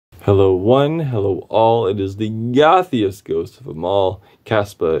Hello one, hello all, it is the yathiest ghost of them all,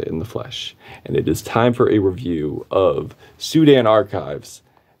 Caspa in the flesh, and it is time for a review of Sudan Archives,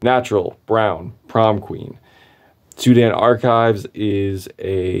 Natural Brown Prom Queen. Sudan Archives is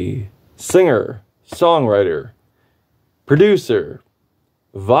a singer, songwriter, producer,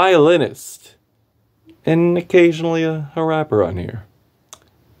 violinist, and occasionally a rapper on here.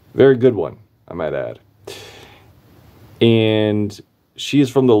 Very good one, I might add. And she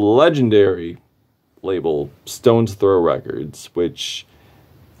is from the legendary label Stone's Throw Records, which,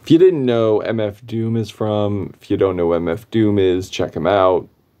 if you didn't know, MF Doom is from. If you don't know MF Doom is, check him out.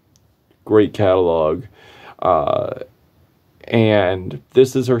 Great catalog. And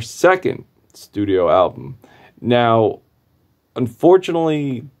this is her second studio album. Now,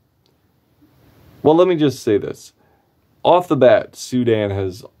 unfortunately, well, let me just say this. Off the bat, Sudan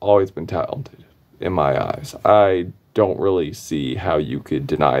has always been talented, in my eyes. I don't really see how you could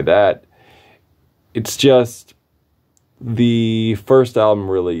deny that. It's just the first album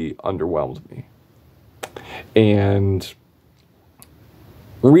really underwhelmed me. And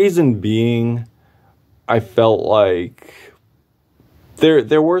reason being, I felt like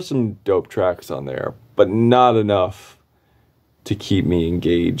there were some dope tracks on there, but not enough to keep me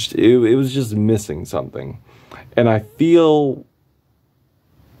engaged. It was just missing something. And I feel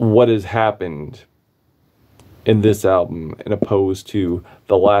what has happened in this album, and opposed to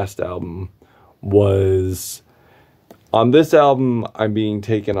the last album, was on this album I'm being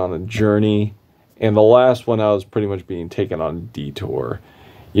taken on a journey, and the last one I was pretty much being taken on a detour.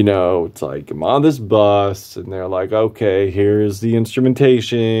 You know, it's like I'm on this bus and they're like, okay, here's the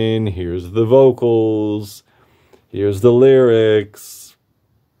instrumentation, here's the vocals, here's the lyrics,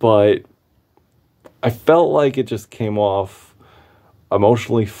 but I felt like it just came off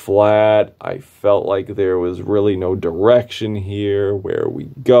emotionally flat. I felt like there was really no direction here. Where are we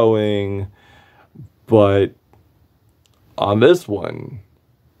going? But on this one,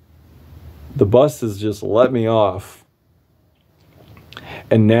 the bus has just let me off.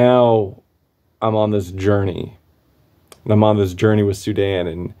 And now I'm on this journey. And I'm on this journey with Sudan,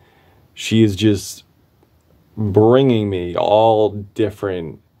 and she is just bringing me all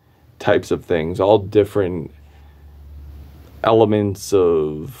different types of things, all different elements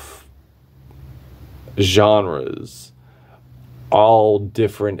of genres, all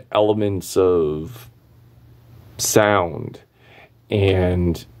different elements of sound,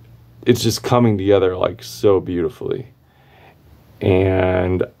 and it's just coming together like so beautifully.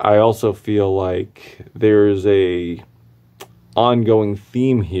 And I also feel like there's a ongoing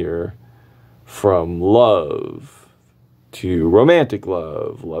theme here, from love to romantic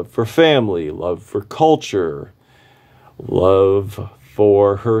love, love for family, love for culture, love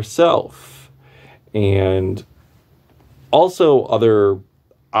for herself, and also other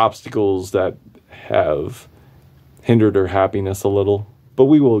obstacles that have hindered her happiness a little, but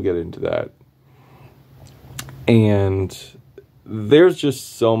we will get into that. And there's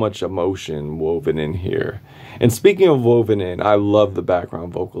just so much emotion woven in here. And speaking of woven in, I love the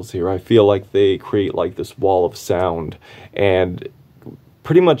background vocals here. I feel like they create like this wall of sound and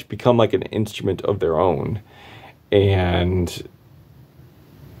pretty much become like an instrument of their own. And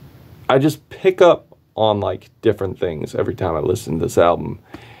I just pick up on like different things every time I listen to this album.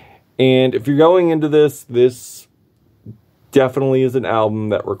 And if you're going into this definitely is an album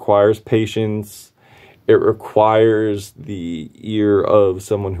that requires patience. It requires the ear of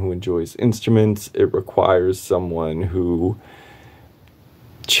someone who enjoys instruments. It requires someone who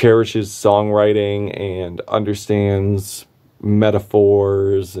cherishes songwriting and understands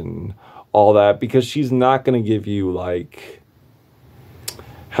metaphors and all that, because she's not going to give you, like,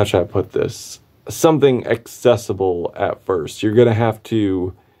 how should I put this, something accessible at first. You're going to have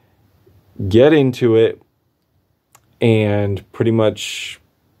to get into it and pretty much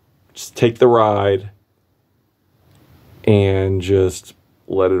just take the ride and just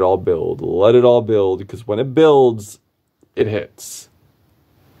let it all build. Let it all build, because when it builds, it hits.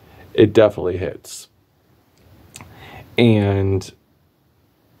 It definitely hits. And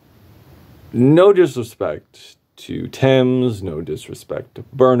no disrespect to Thames, no disrespect to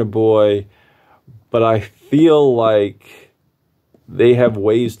Burna Boy, but I feel like they have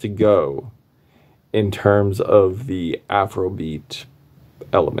ways to go in terms of the Afrobeat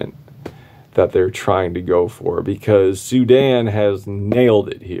element that they're trying to go for, because Sudan has nailed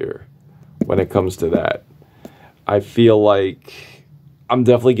it here when it comes to that. I feel like I'm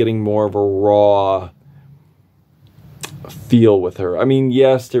definitely getting more of a raw feel with her. I mean,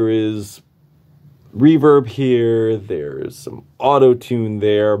 yes, there is reverb here, there's some auto-tune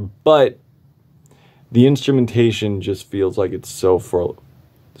there, but the instrumentation just feels like it's so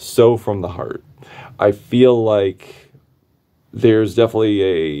so from the heart. I feel like there's definitely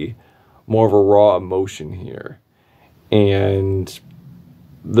a more of a raw emotion here. And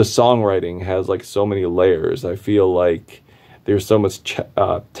the songwriting has like so many layers. I feel like there's so much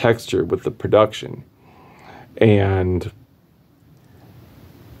texture with the production. And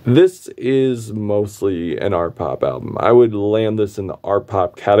this is mostly an art pop album. I would land this in the art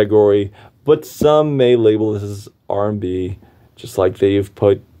pop category, but some may label this as R&B, just like they've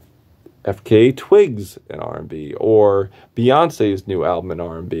put FKA Twigs in R&B or Beyonce's new album in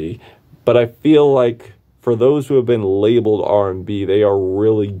R&B. But I feel like for those who have been labeled R&B, they are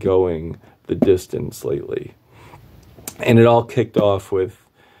really going the distance lately. And it all kicked off with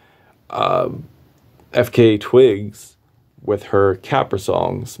FKA Twigs with her Capra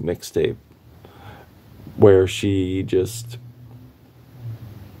Songs mixtape, where she just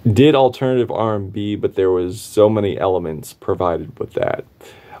did alternative R&B, but there was so many elements provided with that.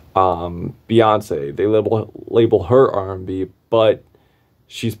 Beyonce, they label her R&B, but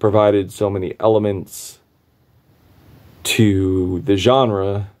she's provided so many elements to the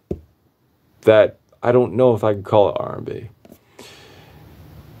genre that I don't know if I could call it R&B.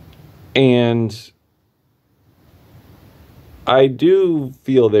 And I do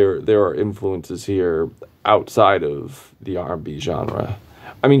feel there are influences here outside of the R&B genre.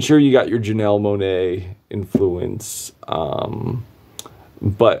 I mean, sure, you got your Janelle Monáe influence,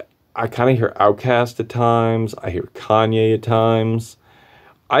 but I kind of hear Outkast at times. I hear Kanye at times.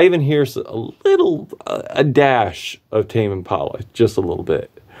 I even hear a dash of Tame Impala, just a little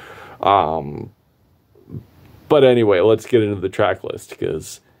bit. But anyway, let's get into the track list,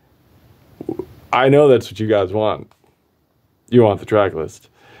 because I know that's what you guys want. You want the track list.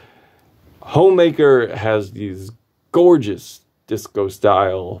 Homemaker has these gorgeous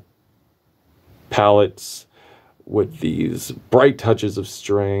disco-style palettes with these bright touches of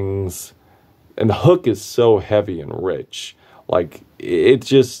strings, and the hook is so heavy and rich. Like, it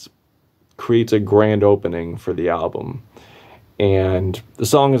just creates a grand opening for the album. And the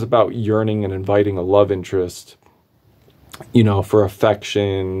song is about yearning and inviting a love interest, you know, for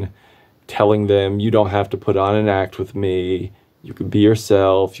affection, telling them you don't have to put on an act with me. You can be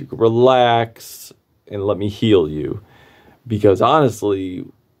yourself. You can relax and let me heal you. Because honestly,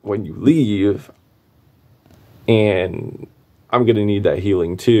 when you leave, and I'm going to need that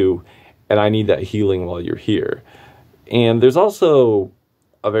healing too, and I need that healing while you're here. And there's also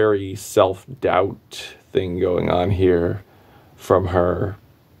a very self-doubt thing going on here from her,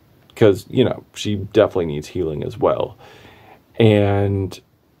 because, you know, she definitely needs healing as well. And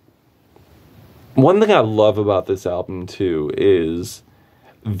one thing I love about this album too is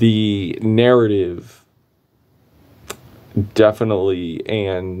the narrative, definitely,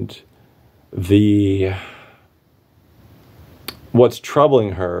 and the what's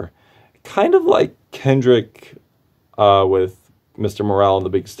troubling her, kind of like Kendrick with Mr. Morale and the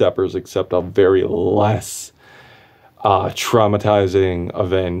Big Steppers, except a very less traumatizing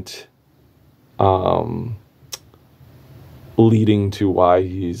event leading to why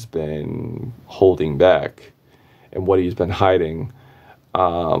he's been holding back and what he's been hiding.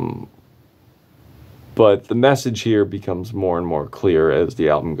 But the message here becomes more and more clear as the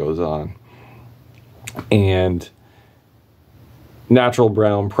album goes on. And Natural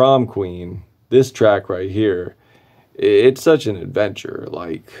Brown Prom Queen, this track right here, it's such an adventure,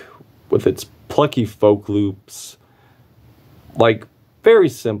 like, with its plucky folk loops, like, very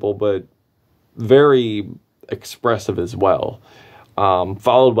simple, but very expressive as well,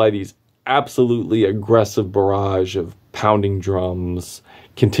 followed by these absolutely aggressive barrage of pounding drums,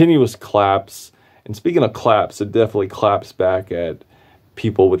 continuous claps. And speaking of claps, it definitely claps back at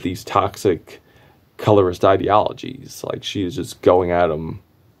people with these toxic colorist ideologies. Like, she is just going at them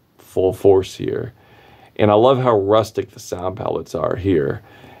full force here. And I love how rustic the sound palettes are here.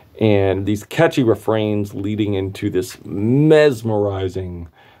 And these catchy refrains leading into this mesmerizing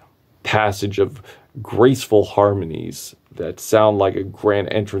passage of graceful harmonies that sound like a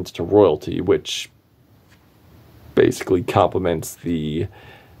grand entrance to royalty, which basically complements the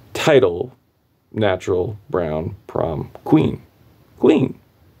title, Natural Brown Prom Queen. Queen,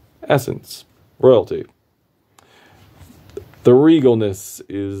 essence, royalty. The regalness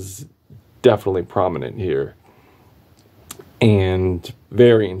is definitely prominent here and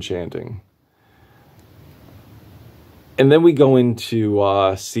very enchanting. And then we go into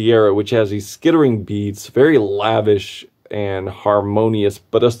Ciara, which has these skittering beats, very lavish and harmonious,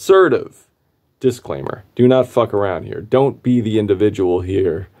 but assertive. Disclaimer, do not fuck around here. Don't be the individual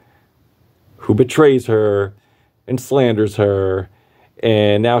here who betrays her and slanders her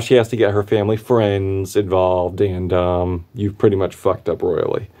And now she has to get her family friends involved, and you've pretty much fucked up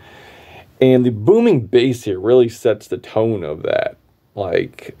royally. And the booming bass here really sets the tone of that.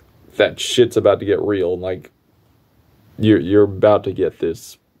 Like, that shit's about to get real. Like, you're about to get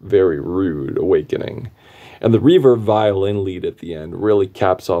this very rude awakening. And the reverb violin lead at the end really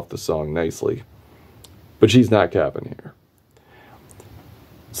caps off the song nicely. But she's not capping here.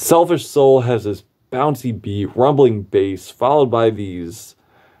 Selfish Soul has this bouncy beat, rumbling bass, followed by these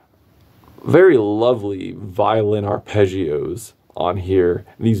very lovely violin arpeggios on here.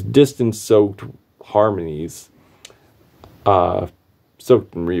 These distance-soaked harmonies.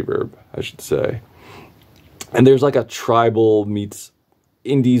 Soaked in reverb, I should say. And there's like a tribal meets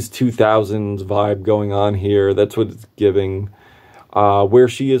Indies 2000s vibe going on here. That's what it's giving. Where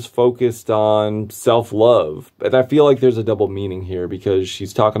she is focused on self-love. And I feel like there's a double meaning here because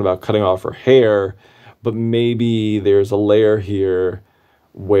she's talking about cutting off her hair, but maybe there's a layer here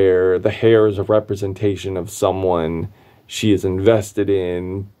where the hair is a representation of someone she is invested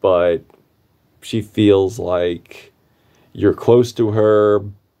in, but she feels like you're close to her,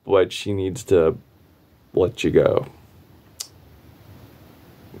 but she needs to let you go.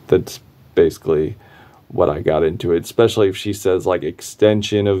 That's basically what I got into it, especially if she says like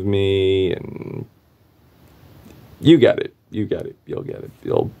extension of me, and you get it, you'll get it, you'll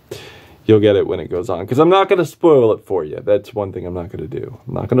get it when it goes on, because I'm not going to spoil it for you. That's one thing I'm not going to do.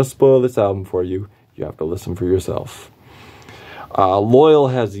 I'm not going to spoil this album for you. You have to listen for yourself. Loyal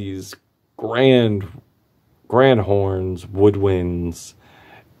has these grand horns, woodwinds,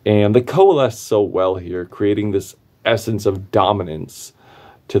 and they coalesce so well here, creating this essence of dominance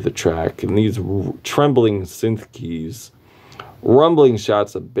to the track, and these trembling synth keys, rumbling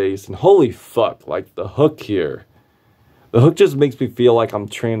shots of bass, and holy fuck, like the hook here. The hook just makes me feel like I'm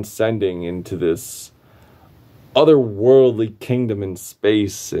transcending into this otherworldly kingdom in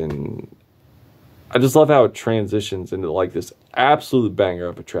space, and I just love how it transitions into like this absolute banger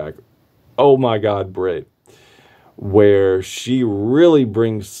of a track. Oh my god, BRIT, where she really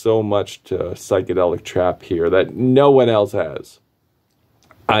brings so much to psychedelic trap here that no one else has.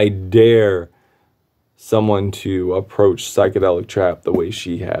 I dare someone to approach psychedelic trap the way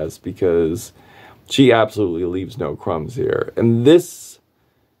she has, because she absolutely leaves no crumbs here. And this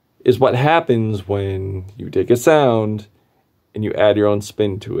is what happens when you take a sound and you add your own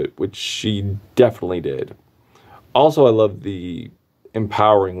spin to it, which she definitely did. Also, I love the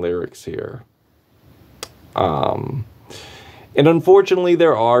empowering lyrics here. And unfortunately,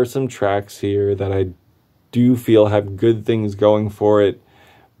 there are some tracks here that I do feel have good things going for it,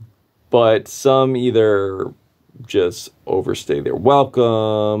 but some either just overstay their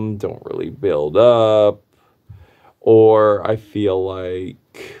welcome, don't really build up, or I feel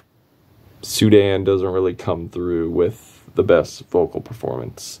like Sudan doesn't really come through with the best vocal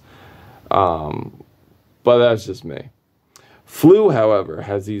performance. But that's just me. Flue, however,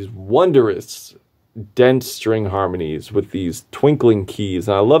 has these wondrous dense string harmonies with these twinkling keys,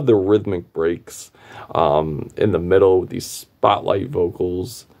 and I love the rhythmic breaks in the middle with these spotlight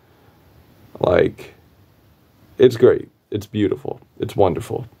vocals. Like, it's great. It's beautiful. It's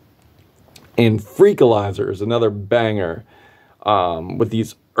wonderful. And Freakalizer is another banger with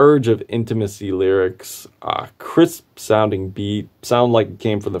these urge of intimacy lyrics, crisp sounding beat, sound like it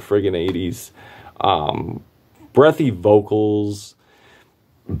came from the friggin' 80s, breathy vocals,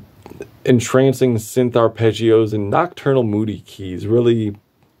 entrancing synth arpeggios, and nocturnal moody keys, really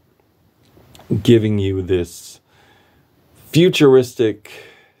giving you this futuristic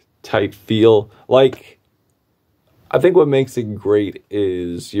type feel. Like, I think what makes it great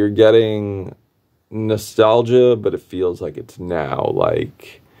is you're getting nostalgia, but it feels like it's now.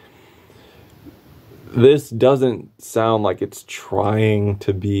 Like, this doesn't sound like it's trying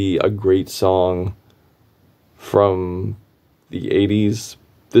to be a great song from the 80s.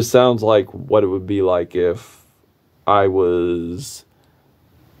 This sounds like what it would be like if I was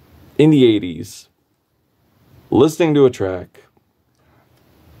in the 80s listening to a track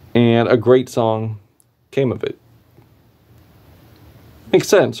and a great song came of it. Makes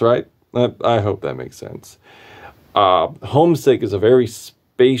sense, right? I hope that makes sense. Homesick is a very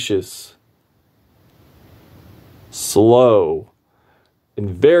spacious, slow, and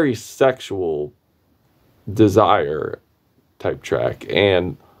very sexual desire type track,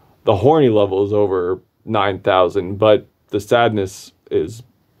 and the horny level is over 9,000, but the sadness is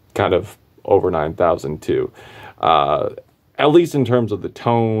kind of over 9,000 too. At least in terms of the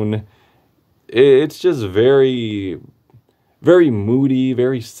tone, it's just very, very moody,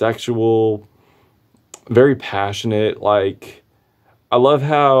 very sexual, very passionate. Like, I love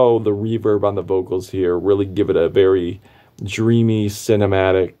how the reverb on the vocals here really give it a very dreamy,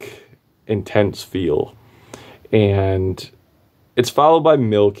 cinematic, intense feel. And it's followed by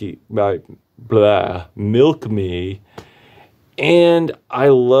Milk Me. And I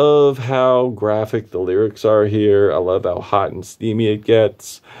love how graphic the lyrics are here. I love how hot and steamy it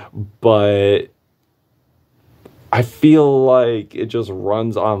gets. But I feel like it just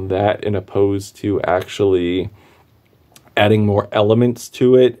runs on that in opposed to actually adding more elements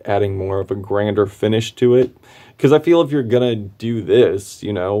to it, adding more of a grander finish to it. Because I feel if you're going to do this,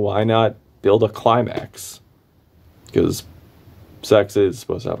 you know, why not build a climax? Because sex is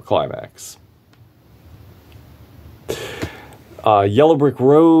supposed to have a climax. Yellow Brick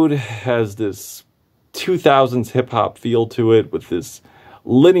Road has this 2000s hip-hop feel to it with this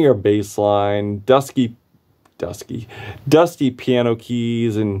linear bass line, dusty piano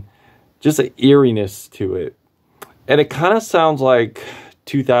keys, and just an eeriness to it. And it kind of sounds like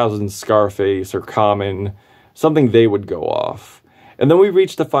 2000s Scarface or Common, something they would go off. And then we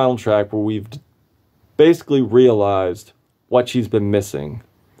reach the final track where we've basically realized what she's been missing.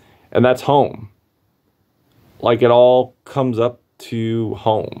 And that's home. Like, it all comes up to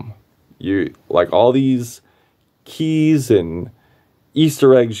home. You like all these keys and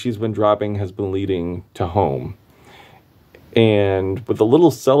Easter eggs she's been dropping has been leading to home. And with the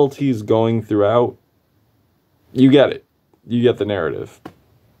little subtleties going throughout, you get it. You get the narrative.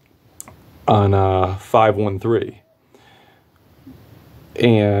 On 513.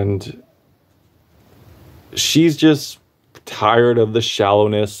 And she's just tired of the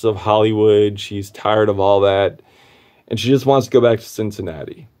shallowness of Hollywood. She's tired of all that. And she just wants to go back to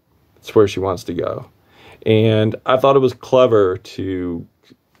Cincinnati. That's where she wants to go. And I thought it was clever to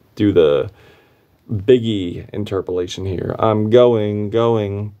do the Biggie interpolation here. I'm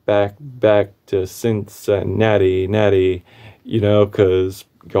going back to Cincinnati, natty, you know, because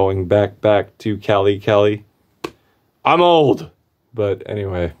going back to Cali. I'm old. But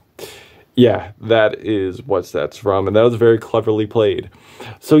anyway, yeah, that is what that's from, and that was very cleverly played.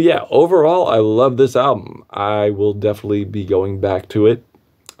 So yeah, overall, I love this album. I will definitely be going back to it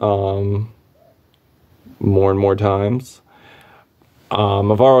more and more times.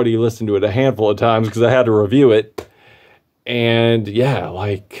 I've already listened to it a handful of times because I had to review it. And yeah,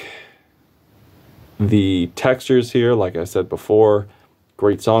 like the textures here, like I said before,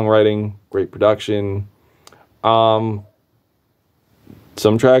 great songwriting, great production.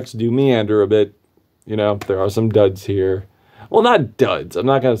 Some tracks do meander a bit. You know, there are some duds here. Well, not duds. I'm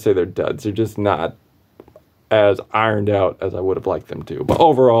not going to say they're duds. They're just not as ironed out as I would have liked them to. But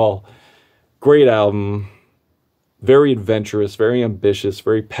overall, great album. Very adventurous, very ambitious,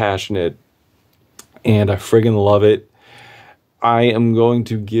 very passionate. And I friggin' love it. I am going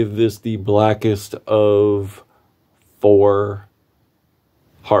to give this the blackest of 4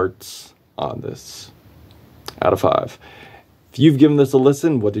 hearts on this out of 5. If you've given this a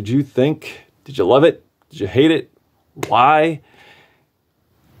listen, what did you think? Did you love it? Did you hate it? Why?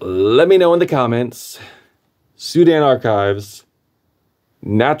 Let me know in the comments. Sudan Archives,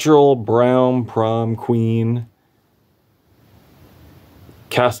 Natural Brown Prom Queen,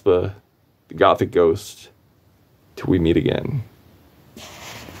 Caspa, the Gothic Ghost. Till we meet again.